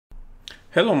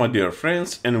Hello my dear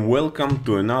friends and welcome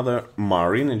to another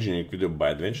marine engineering video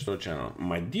by AdventureStory Channel.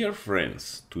 My dear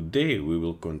friends, today we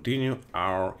will continue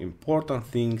our important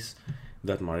things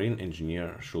that marine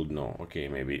engineer should know. Okay,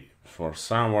 maybe for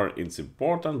someone it's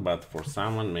important, but for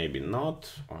someone maybe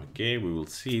not. Okay, we will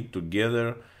see it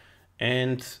together,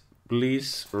 and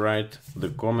please write the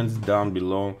comments down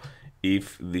below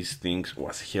if these things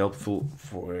was helpful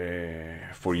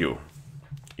for you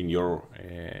in your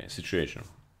situation.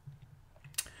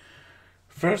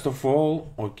 First of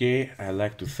all, okay, I'd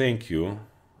like to thank you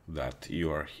that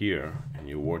you are here and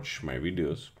you watch my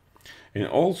videos. And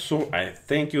also, I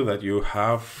thank you that you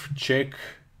have checked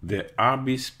the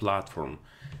Abyss platform.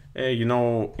 You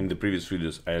know, in the previous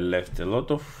videos, I left a lot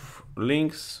of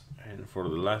links, and for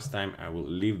the last time, I will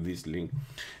leave this link.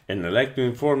 And I'd like to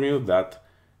inform you that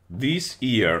this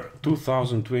year,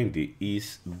 2020,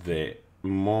 is the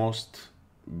most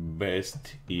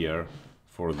best year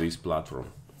for this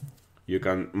platform. You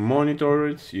can monitor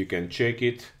it, you can check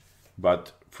it,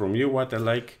 but from you what I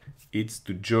like it's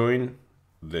to join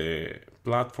the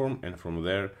platform, and from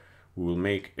there we will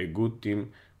make a good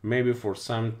team. Maybe for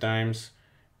some times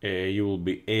you will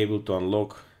be able to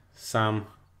unlock some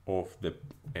of the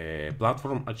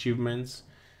platform achievements,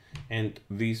 and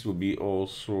this will be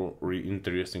also really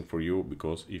interesting for you,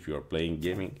 because if you are playing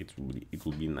gaming it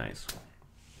will be nice.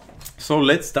 So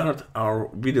let's start our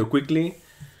video quickly.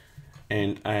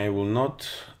 And I will not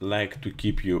like to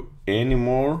keep you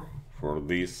anymore for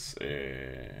this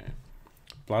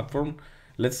platform.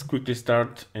 Let's quickly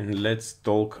start and let's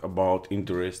talk about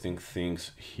interesting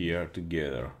things here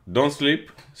together. Don't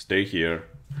sleep, stay here.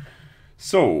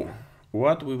 So,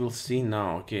 what we will see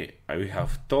now, okay, we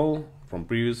have told from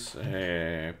previous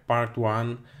part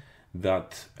 1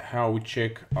 that how we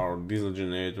check our diesel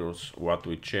generators, what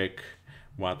we check,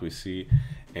 what we see,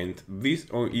 and this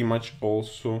image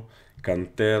also can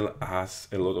tell us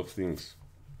a lot of things.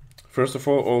 First of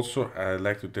all, also I'd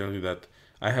like to tell you that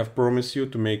I have promised you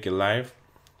to make a live,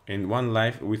 and one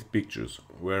live with pictures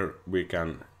where we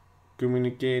can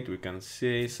communicate, we can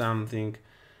say something,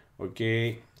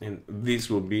 okay, and this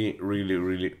will be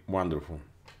really wonderful.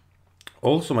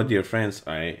 Also, my dear friends,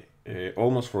 I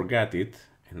almost forgot it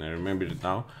and I remember it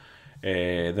now.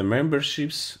 The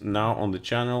memberships now on the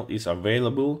channel is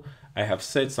available. I have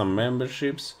set some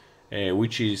memberships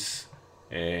which is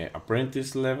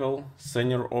apprentice level,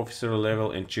 senior officer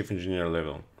level, and chief engineer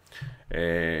level.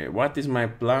 What is my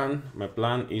plan? My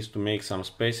plan is to make some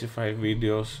specified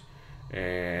videos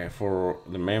for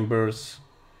the members,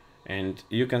 and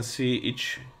you can see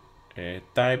each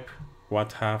type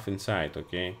what have inside.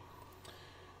 Okay,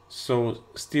 so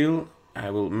still I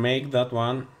will make that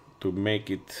one to make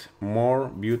it more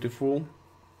beautiful,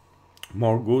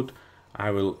 more good.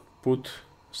 I will put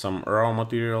some raw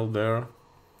material there,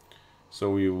 so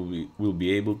we will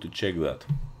be able to check that.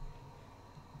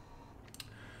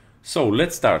 So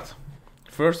let's start.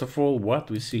 First of all, what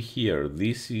we see here,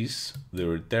 this is the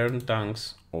return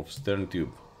tanks of stern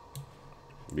tube,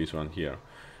 this one here,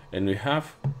 and we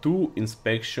have 2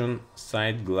 inspection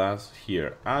side glass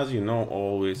here. As you know,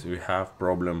 always we have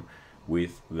problem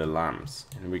with the lamps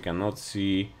and we cannot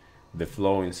see the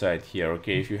flow inside here.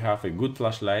 Okay, if you have a good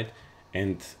flashlight,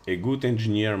 and a good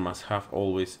engineer must have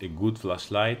always a good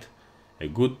flashlight, a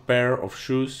good pair of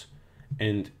shoes,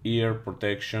 and ear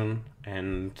protection,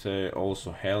 and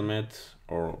also helmet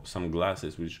or some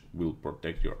glasses which will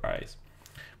protect your eyes.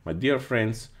 My dear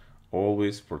friends,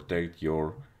 always protect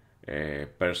your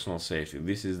personal safety.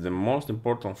 This is the most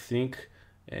important thing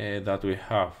that we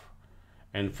have.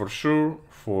 And for sure,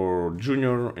 for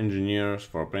junior engineers,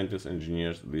 for apprentice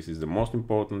engineers, this is the most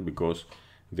important, because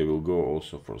they will go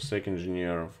also for second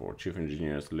engineer, for chief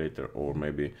engineers later, or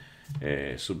maybe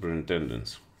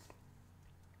superintendents.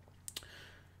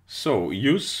 So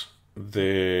use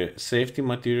the safety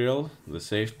material, the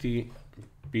safety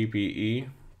PPE,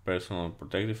 personal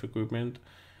protective equipment,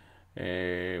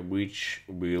 which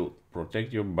will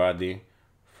protect your body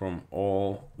from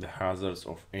all the hazards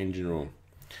of engine room.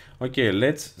 Okay,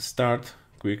 let's start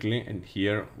quickly. And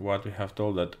here what we have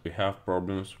told, that we have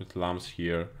problems with lamps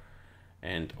here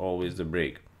and always the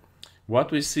brake.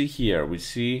 What we see here, we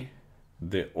see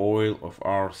the oil of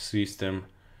our system,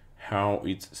 how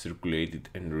it's circulated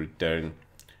and returned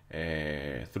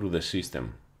through the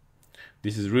system.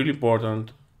 This is really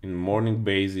important in morning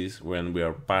basis when we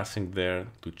are passing there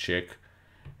to check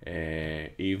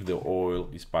if the oil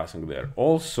is passing there.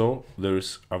 Also,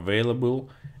 there's available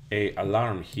a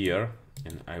alarm here,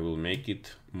 and I will make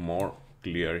it more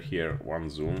clear here, one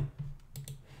zoom.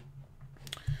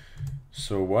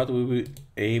 So what we will be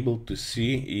able to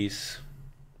see is,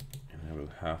 and I will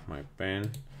have my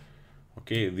pen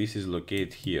Okay, this is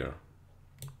located here.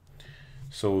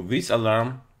 So this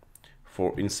alarm,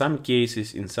 for in some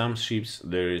cases, in some ships,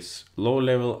 there is low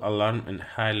level alarm and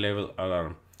high level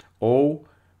alarm,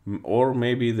 or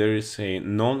maybe there is a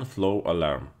non-flow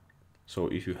alarm. So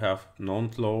if you have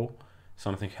non-flow,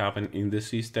 something happened in the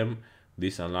system,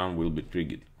 this alarm will be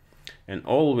triggered. And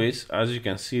always, as you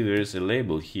can see, there is a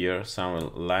label here,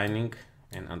 some lining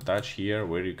and attached here,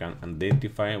 where you can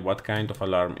identify what kind of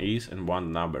alarm is and what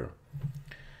number.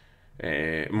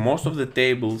 Most of the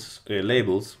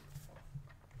labels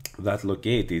that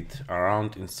located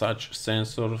around in such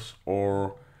sensors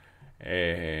or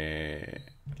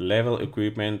level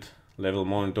equipment, level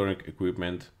monitoring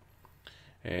equipment,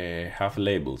 have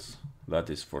labels, that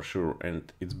is for sure,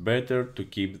 and it's better to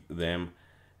keep them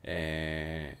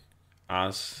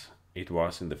as it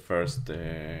was in the first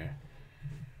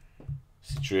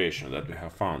situation that we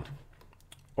have found.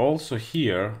 Also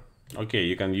here, okay,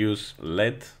 you can use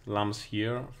LED lamps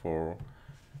here for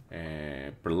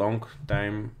prolonged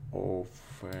time of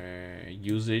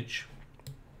usage,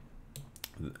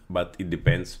 but it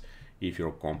depends if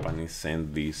your company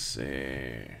send this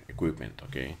equipment.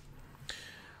 Okay.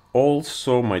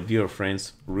 Also, my dear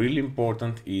friends, really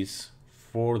important is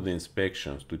for the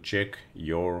inspections to check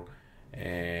your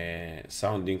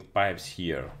sounding pipes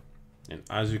here. And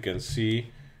as you can see,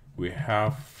 we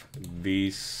have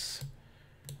this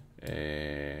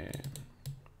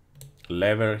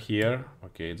lever here.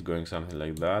 Okay, it's going something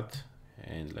like that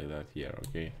and like that here.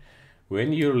 Okay,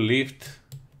 when you lift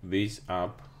this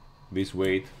up, this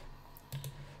weight,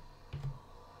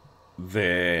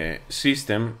 the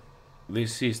system,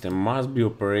 this system must be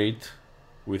operated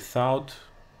without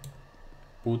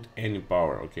put any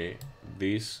power. Okay,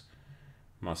 this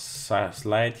must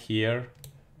slide here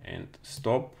and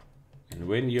stop, and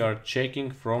when you are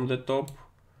checking from the top,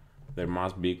 there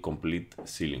must be complete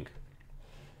sealing.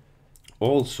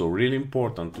 Also, really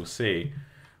important to say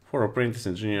for apprentice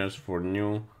engineers, for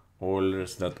new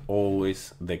oilers, that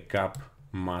always the cap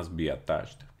must be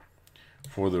attached,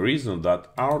 for the reason that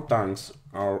our tanks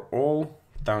are all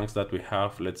tanks that we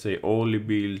have, let's say oily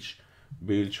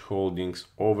bilge holdings,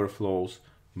 overflows,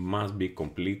 must be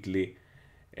completely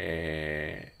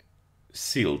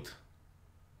sealed,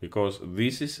 because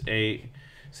this is a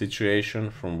situation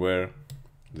from where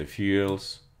the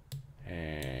fuels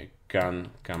can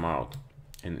come out.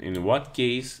 And in what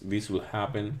case this will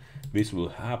happen? This will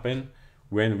happen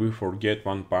when we forget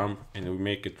one pump and we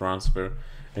make a transfer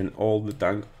and all the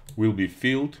tank will be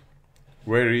filled.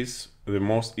 Where is the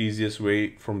most easiest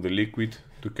way from the liquid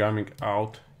to coming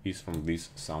out is from this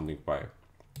sounding pipe.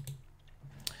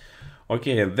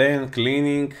 Okay, and then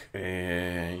cleaning,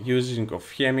 using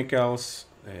of chemicals,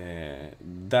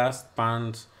 dust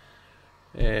pans,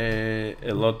 a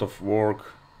lot of work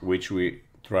which we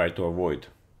try to avoid.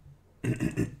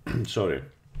 Sorry.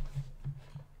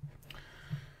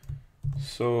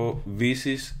 So this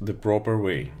is the proper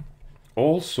way.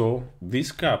 Also,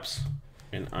 these caps,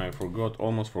 and I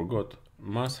almost forgot,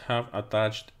 must have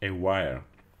attached a wire,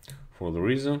 for the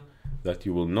reason that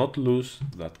you will not lose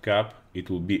that cap. It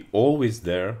will be always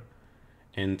there,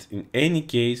 and in any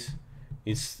case,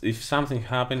 if something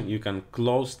happens, you can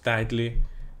close tightly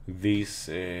this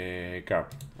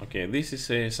cap. Okay, this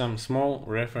is some small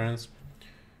reference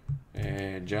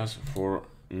just for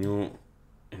new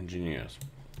engineers.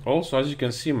 Also, as you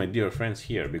can see, my dear friends,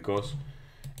 here, because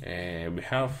we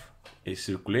have a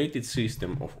circulated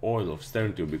system of oil of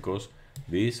stern tube, because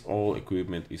this all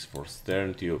equipment is for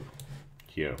stern tube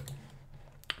here.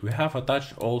 We have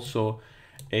attached also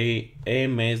a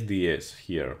MSDS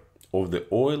here of the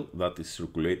oil that is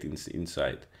circulating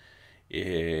inside.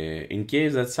 In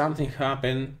case that something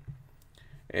happen,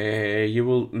 you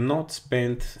will not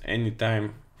spend any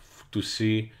time to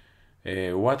see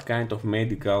what kind of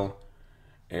medical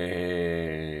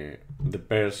the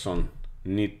person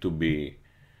need to be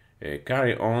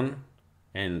carry on,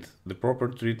 and the proper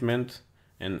treatment,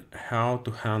 and how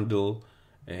to handle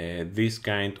this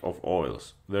kind of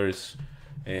oils. There is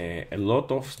a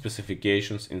lot of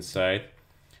specifications inside,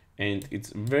 and it's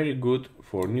very good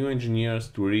for new engineers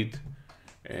to read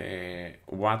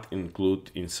what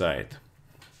include inside.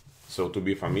 So to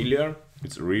be familiar,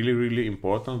 it's really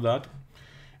important that,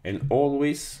 and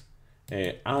always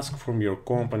ask from your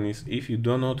companies if you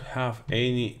do not have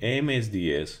any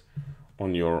MSDS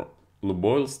on your lube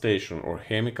oil station or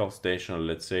chemical station,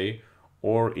 let's say,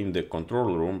 or in the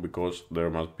control room, because there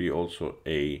must be also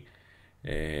a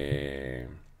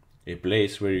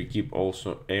place where you keep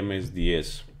also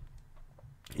MSDS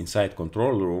inside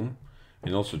control room.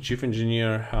 And also chief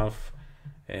engineer have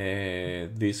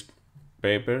these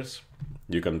papers.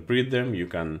 You can print them, you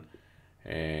can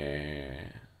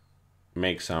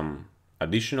make some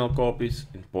additional copies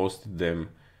and post them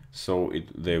so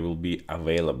they will be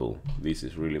available. This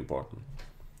is really important.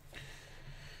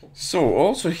 So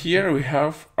also here we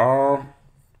have our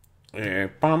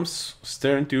pumps,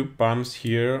 stern tube pumps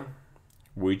here,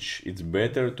 which it's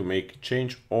better to make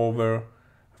change over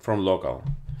from local.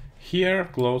 Here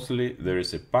closely there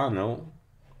is a panel,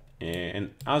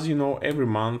 and as you know, every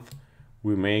month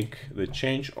we make the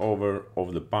change over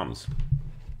of the pumps.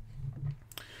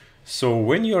 So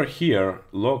when you are here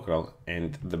local,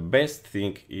 and the best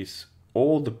thing is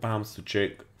all the pumps to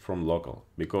check from local,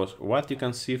 because what you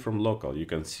can see from local, you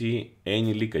can see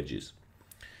any leakages.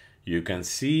 You can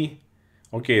see,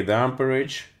 okay, the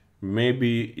amperage,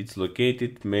 maybe it's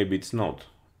located, maybe it's not,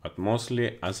 but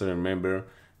mostly, as I remember,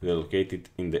 they're located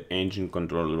in the engine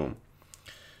control room.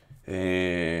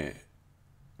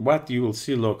 What you will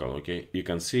see local, okay, you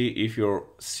can see if your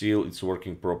seal is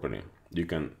working properly. You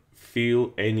can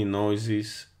feel any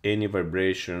noises, any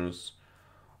vibrations.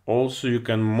 Also you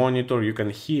can monitor, you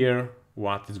can hear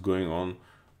what is going on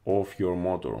of your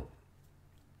motor.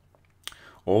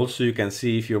 Also you can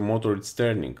see if your motor is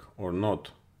turning or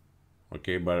not,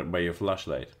 okay, by your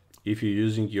flashlight. If you're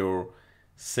using your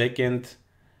second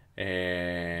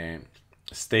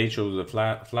stage of the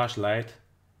flashlight,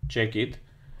 check it.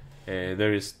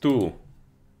 There is two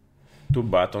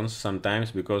buttons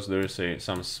sometimes, because there is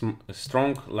some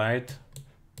strong light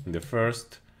in the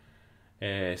first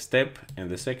step, and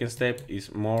the second step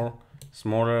is more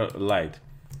smaller light.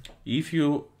 If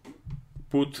you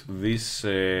put this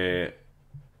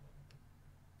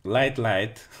light how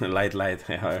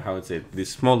to say it,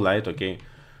 this small light, okay,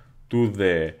 to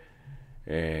the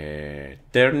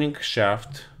turning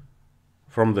shaft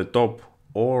from the top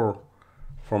or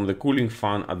from the cooling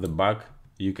fan at the back,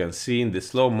 you can see in the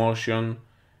slow motion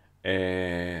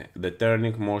the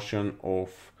turning motion of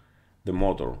the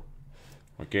motor,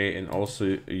 okay. And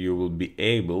also you will be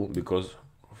able, because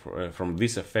from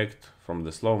this effect, from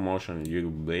the slow motion, you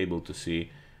will be able to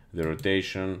see the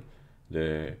rotation,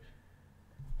 the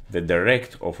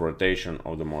direct of rotation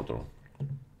of the motor.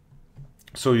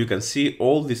 So you can see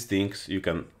all these things, you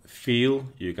can feel,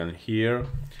 you can hear,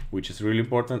 which is really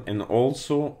important. And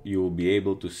also you will be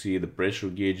able to see the pressure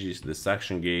gauges, the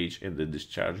suction gauge, and the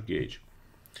discharge gauge.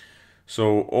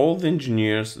 So all the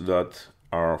engineers that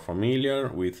are familiar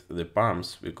with the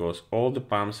pumps, because all the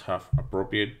pumps have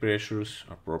appropriate pressures,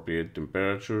 appropriate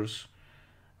temperatures.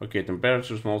 Okay,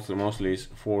 temperatures mostly is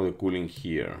for the cooling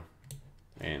here,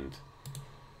 and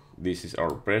this is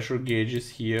our pressure gauges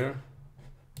here,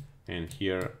 and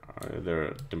here are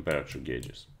the temperature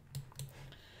gauges.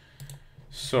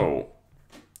 So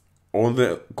on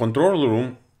the control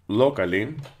room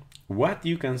locally, what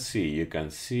you can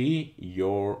see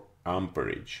your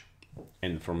amperage,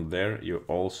 and from there you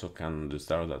also can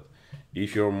understand that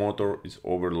if your motor is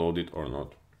overloaded or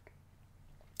not.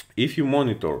 If you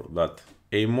monitor that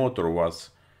a motor was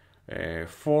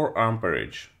 4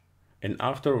 amperage, and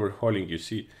after overhauling you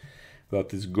see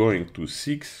that is going to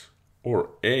 6 or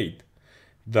 8,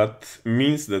 that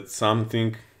means that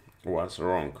something was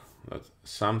wrong, that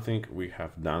something we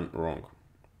have done wrong,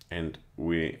 and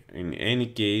we, in any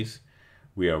case,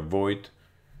 we avoid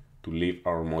to leave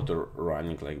our motor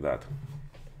running like that.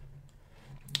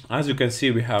 As you can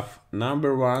see, we have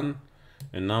number 1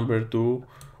 and number 2.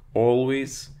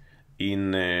 Always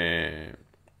in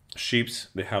ships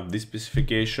they have this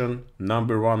specification: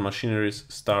 number 1 machineries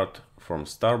start from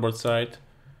starboard side,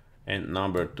 and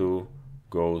number 2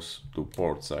 goes to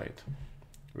port side.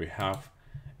 We have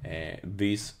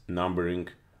this numbering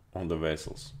on the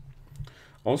vessels.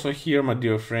 Also here, my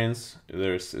dear friends,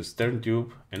 there's a stern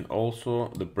tube, and also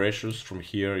the pressures. From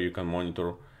here you can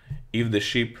monitor if the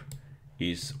ship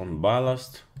is on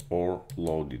ballast or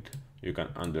loaded. You can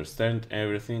understand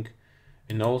everything,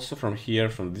 and also from here,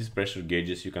 from these pressure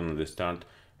gauges, you can understand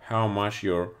how much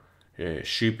your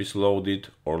ship is loaded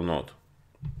or not.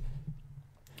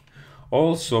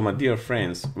 Also, my dear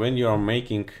friends, when you are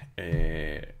making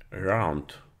a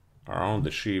round around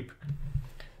the ship,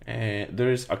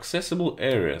 there is accessible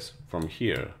areas from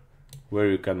here where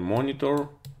you can monitor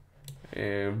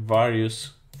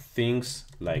various things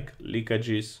like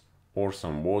leakages or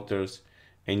some waters,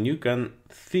 and you can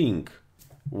think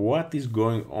what is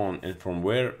going on and from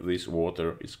where this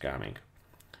water is coming.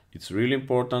 It's really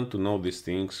important to know these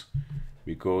things,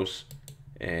 because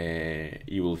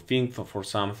you will think for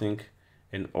something,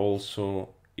 and also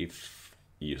if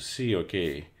you see,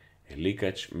 okay, a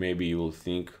leakage, maybe you will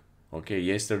think, okay,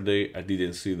 yesterday I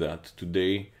didn't see that,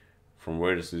 today from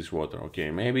where is this water?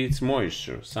 Okay, maybe it's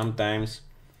moisture. Sometimes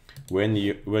when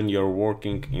you're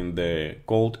working in the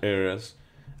cold areas,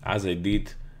 as I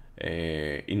did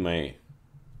in my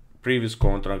previous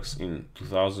contracts in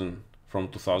from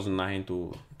 2009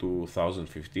 to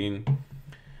 2015,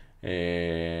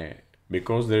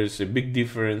 because there is a big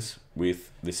difference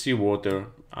with the seawater.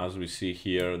 As we see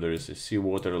here, there is a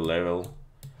seawater level.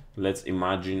 Let's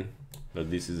imagine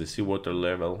that this is the seawater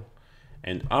level,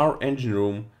 and our engine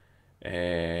room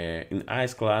in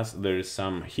ice class, there is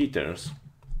some heaters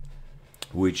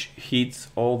which heats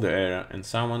all the air, and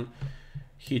someone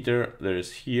heater there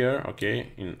is here,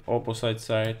 okay, in opposite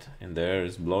side, and the air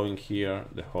is blowing here,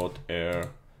 the hot air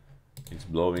is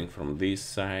blowing from this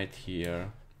side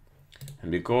here.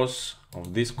 And because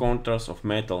of this contrast of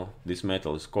metal, this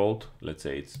metal is cold, let's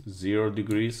say it's 0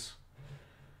 degrees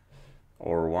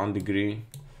or 1 degree,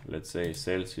 let's say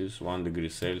Celsius, 1 degree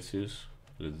Celsius.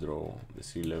 Let's draw the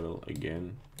sea level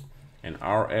again, and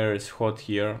our air is hot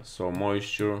here, so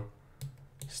moisture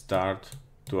start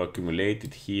to accumulate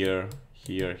it here,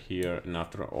 here, and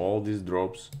after all these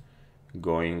drops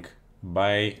going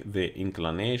by the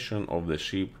inclination of the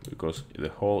ship, because the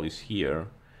hole is here,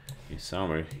 is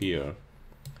somewhere here,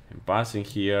 and passing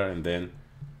here and then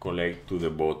collect to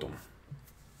the bottom.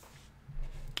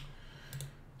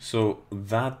 So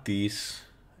that is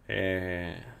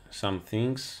some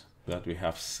things that we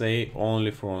have say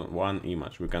only from one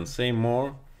image. We can say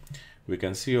more. We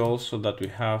can see also that we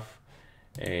have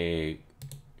a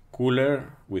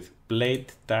cooler with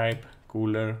plate type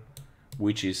cooler,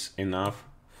 which is enough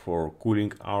for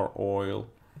cooling our oil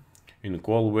in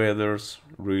cold weathers.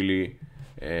 Really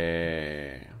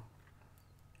the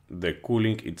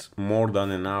cooling, it's more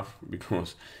than enough,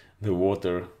 because the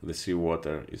water, the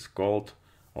seawater is cold,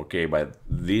 okay, but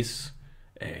this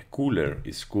cooler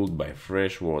is cooled by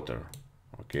fresh water,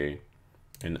 okay,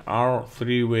 and our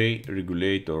three-way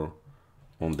regulator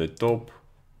on the top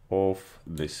of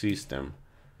the system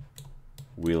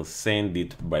will send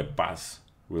it by pass,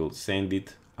 will send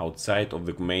it outside of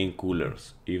the main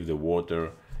coolers if the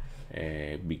water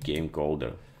became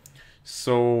colder.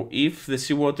 So if the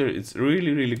seawater is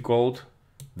really cold,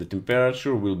 the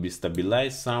temperature will be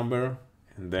stabilized somewhere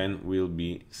and then will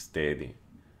be steady.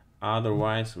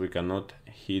 Otherwise we cannot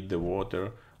heat the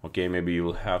water. Okay, maybe you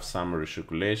will have some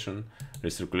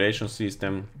recirculation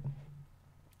system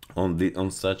on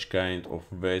such kind of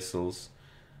vessels,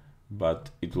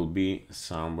 but it will be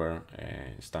somewhere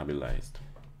stabilized.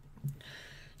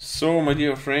 So my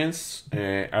dear friends,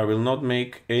 I will not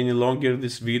make any longer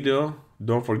this video.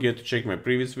 Don't forget to check my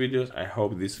previous videos. I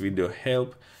hope this video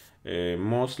helped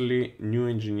mostly new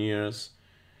engineers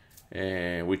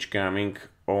which coming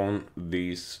on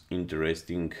this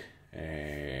interesting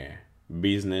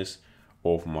business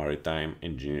of maritime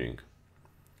engineering.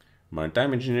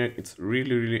 Maritime engineering, it's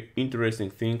really interesting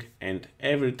thing, and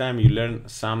every time you learn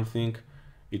something,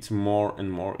 it's more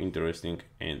and more interesting,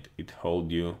 and it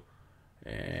holds you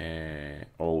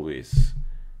always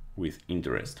with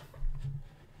interest.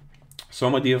 So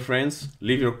my dear friends,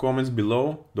 leave your comments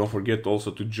below. Don't forget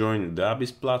also to join the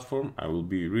Abyss platform. I will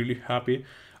be really happy.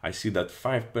 I see that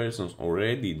 5 persons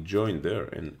already joined there,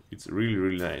 and it's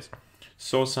really nice.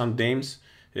 So some days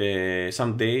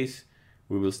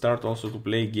we will start also to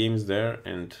play games there,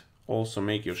 and also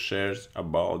make your shares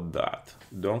about that.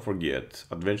 Don't forget,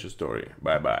 Adventure Story.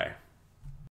 Bye bye.